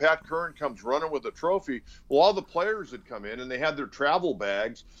trophy?" Well, Pat Kern comes running with the trophy. Well, all the players had come in, and they had their travel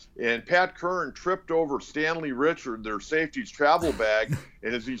bags, and Pat Kern tripped over Stanley Richard, their safety's travel bag,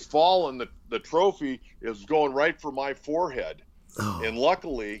 and as he's falling, the trophy is going right for my forehead. Oh. And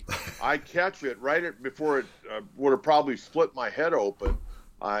luckily, I catch it before it would have probably split my head open,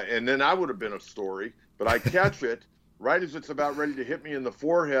 and then I would have been a story. But I catch it right as it's about ready to hit me in the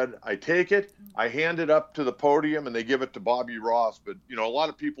forehead. I take it, I hand it up to the podium, and they give it to Bobby Ross. But, a lot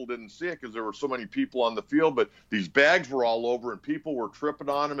of people didn't see it because there were so many people on the field. But these bags were all over, and people were tripping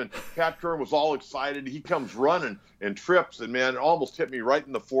on him. And Pat Kern was all excited. He comes running and trips, and, man, it almost hit me right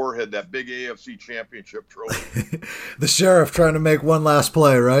in the forehead, that big AFC Championship trophy. The sheriff trying to make one last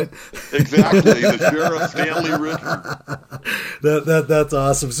play, right? Exactly. The sheriff, Stanley Richard. That's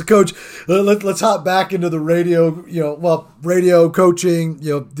awesome. So, Coach, let's hop back into the radio, radio coaching,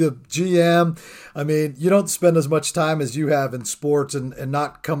 the GM. I mean, you don't spend as much time as you have in sports and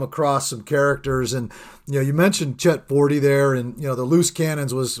not come across some characters. And, you mentioned Chet Forty there, and, the Loose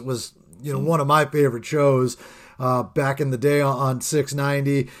Cannons was one of my favorite shows back in the day on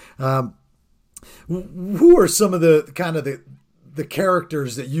 690. Who are some of the kind of the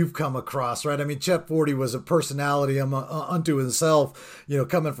characters that you've come across, right? I mean, Chet Forty was a personality unto himself,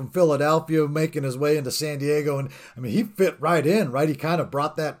 coming from Philadelphia, making his way into San Diego. And I mean, he fit right in, right? He kind of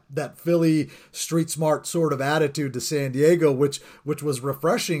brought that Philly street smart sort of attitude to San Diego, which was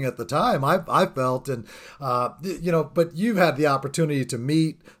refreshing at the time, I felt. And, but you've had the opportunity to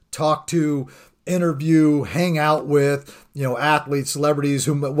meet, talk to interview, hang out with, athletes, celebrities,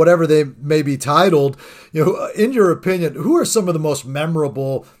 whatever they may be titled, in your opinion, who are some of the most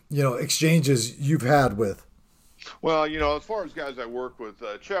memorable, exchanges you've had with? Well, as far as guys I work with,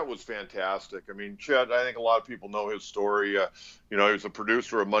 Chet was fantastic. I mean, Chet, I think a lot of people know his story. He was a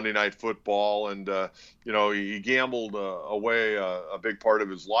producer of Monday Night Football, and, he gambled away a big part of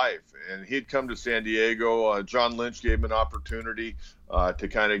his life. And he'd come to San Diego. John Lynch gave him an opportunity to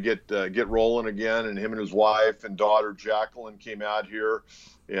kind of get rolling again, and him and his wife and daughter, Jacqueline, came out here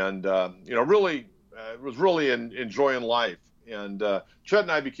and, really was really enjoying life. And Chet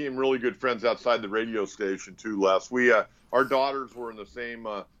and I became really good friends outside the radio station too, Les. Our daughters were in the same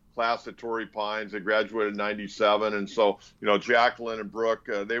class at Torrey Pines. They graduated in '97, and so Jacqueline and Brooke,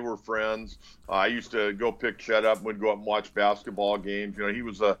 they were friends. I used to go pick Chet up and we'd go up and watch basketball games. He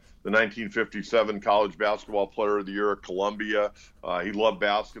was the 1957 College Basketball Player of the Year at Columbia. He loved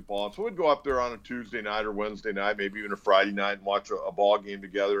basketball, so we'd go up there on a Tuesday night or Wednesday night, maybe even a Friday night, and watch a ball game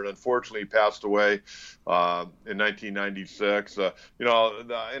together. And unfortunately, he passed away in 1996. And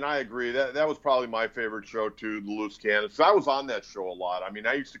I agree that was probably my favorite show too, the Loose Cannons. I was on that show a lot. I mean,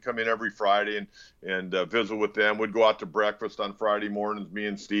 I used to come in every Friday and visit with them. We'd go out to breakfast on Friday mornings, me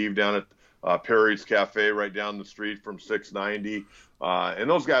and Steve down at Perry's Cafe right down the street from 690. And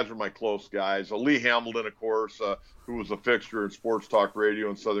those guys were my close guys. Lee Hamilton, of course, who was a fixture in sports talk radio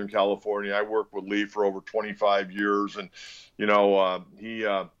in Southern California. I worked with Lee for over 25 years, and he did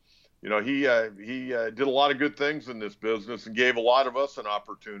a lot of good things in this business and gave a lot of us an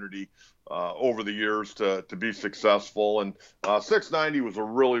opportunity over the years to be successful. And 690 was a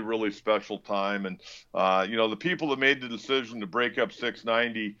really, really special time. And the people that made the decision to break up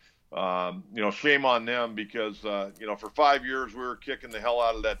 690. Shame on them because, for 5 years we were kicking the hell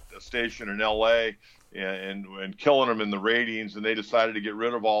out of that station in L.A. and killing them in the ratings, and they decided to get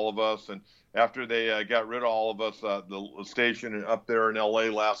rid of all of us. And after they got rid of all of us, the station up there in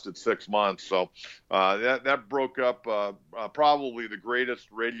L.A. lasted 6 months. So that broke up probably the greatest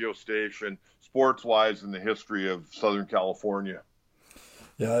radio station sports-wise in the history of Southern California.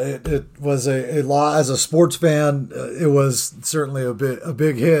 Yeah, it was a lot. As a sports fan, it was certainly a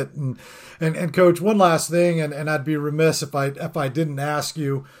big hit. And Coach, one last thing, and I'd be remiss if I didn't ask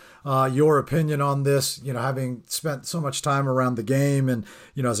you your opinion on this. Having spent so much time around the game, and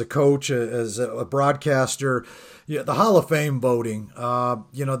as a coach, as a broadcaster, the Hall of Fame voting.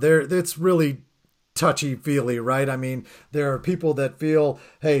 It's really touchy-feely, right? I mean, there are people that feel,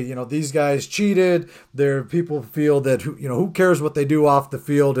 hey, these guys cheated. There are people who feel that, who cares what they do off the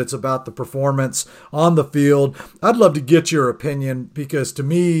field? It's about the performance on the field. I'd love to get your opinion because to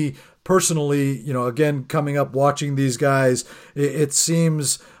me, personally, again, coming up watching these guys, it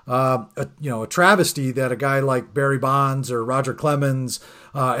seems, a travesty that a guy like Barry Bonds or Roger Clemens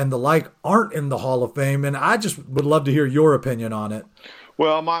and the like aren't in the Hall of Fame. And I just would love to hear your opinion on it.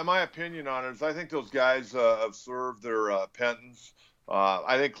 Well, my opinion on it is I think those guys have served their penance.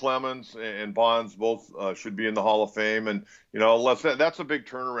 I think Clemens and Bonds both should be in the Hall of Fame. And, that's a big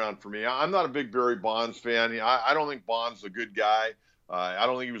turnaround for me. I'm not a big Barry Bonds fan. I don't think Bonds is a good guy. I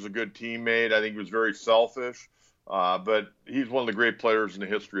don't think he was a good teammate. I think he was very selfish. But he's one of the great players in the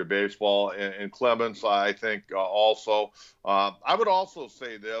history of baseball. And Clemens, I think, also. I would also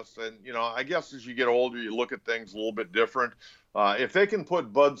say this, and, I guess as you get older, you look at things a little bit different. If they can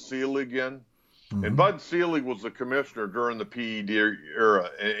put Bud Selig in, mm-hmm. and Bud Selig was the commissioner during the PED era,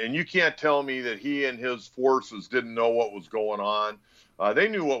 and you can't tell me that he and his forces didn't know what was going on. They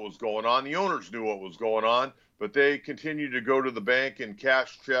knew what was going on. The owners knew what was going on, but they continued to go to the bank and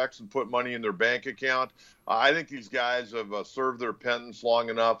cash checks and put money in their bank account. I think these guys have served their penance long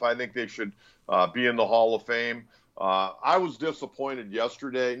enough. I think they should be in the Hall of Fame. I was disappointed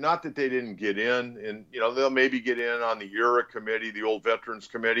yesterday, not that they didn't get in, and, they'll maybe get in on the ERA committee, the old Veterans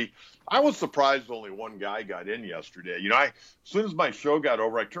Committee. I was surprised only one guy got in yesterday. As soon as my show got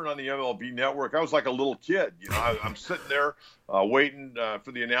over, I turned on the MLB Network. I was like a little kid. I'm sitting there waiting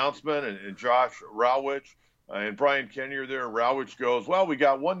for the announcement, and Josh Rawitch and Brian Kenny are there, and Rawitch goes, well, we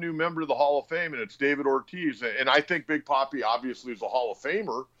got one new member of the Hall of Fame, and it's David Ortiz. And I think Big Papi obviously is a Hall of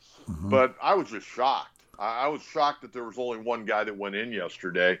Famer, mm-hmm. but I was just shocked. I was shocked that there was only one guy that went in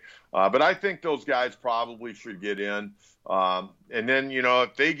yesterday. But I think those guys probably should get in. And then,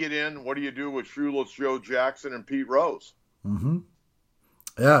 if they get in, what do you do with Shoeless Joe Jackson and Pete Rose? Mm-hmm.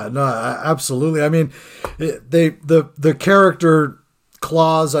 Yeah, no, absolutely. I mean, the character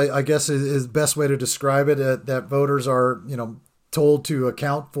clause, I guess, is the best way to describe it, that voters are, told to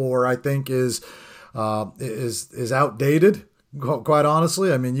account for, I think is outdated. Quite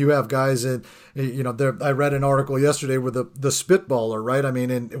honestly, I mean, you have guys that, I read an article yesterday with the spitballer, right? I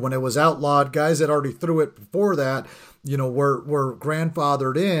mean, and when it was outlawed, guys that already threw it before that, were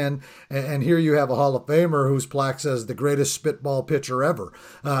grandfathered in, and here you have a Hall of Famer whose plaque says the greatest spitball pitcher ever.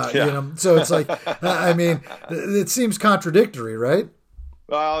 So it's like, I mean, it seems contradictory, right?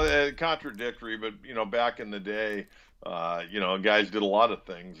 Well, contradictory, but back in the day, guys did a lot of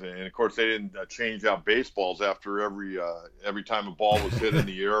things, and of course they didn't change out baseballs after every time a ball was hit in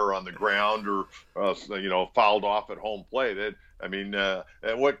the air or on the ground or fouled off at home plate.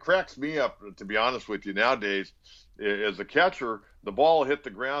 And what cracks me up, to be honest with you, nowadays, as a catcher, the ball hit the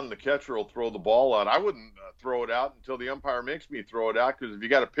ground and the catcher will throw the ball out. I wouldn't throw it out until the umpire makes me throw it out, because if you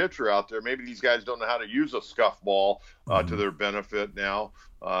got a pitcher out there, maybe these guys don't know how to use a scuff ball to their benefit now.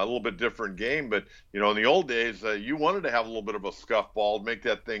 A little bit different game, but in the old days, you wanted to have a little bit of a scuff ball to make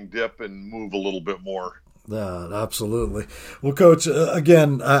that thing dip and move a little bit more. Yeah, absolutely. Well, Coach,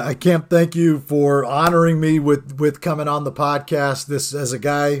 again, I can't thank you for honoring me with coming on the podcast. This, as a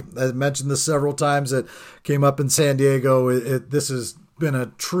guy, I mentioned this several times, that came up in San Diego. This has been a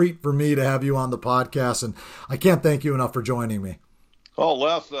treat for me to have you on the podcast, and I can't thank you enough for joining me. Oh,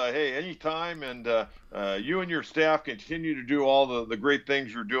 Les, hey, anytime, and you and your staff continue to do all the great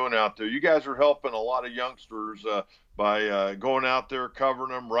things you're doing out there. You guys are helping a lot of youngsters by going out there,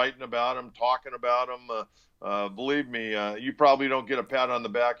 covering them, writing about them, talking about them. Believe me, you probably don't get a pat on the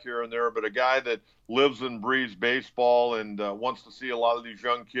back here and there, but a guy that lives and breathes baseball and wants to see a lot of these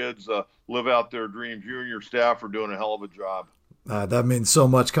young kids live out their dreams, you and your staff are doing a hell of a job. That means so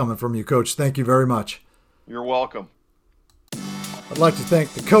much coming from you, Coach. Thank you very much. You're welcome. I'd like to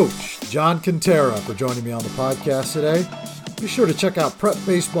thank the coach, John Quintera, for joining me on the podcast today. Be sure to check out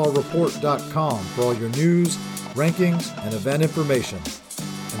PrepBaseballReport.com for all your news, rankings, and event information.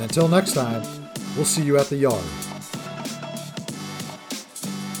 And until next time, we'll see you at the yard.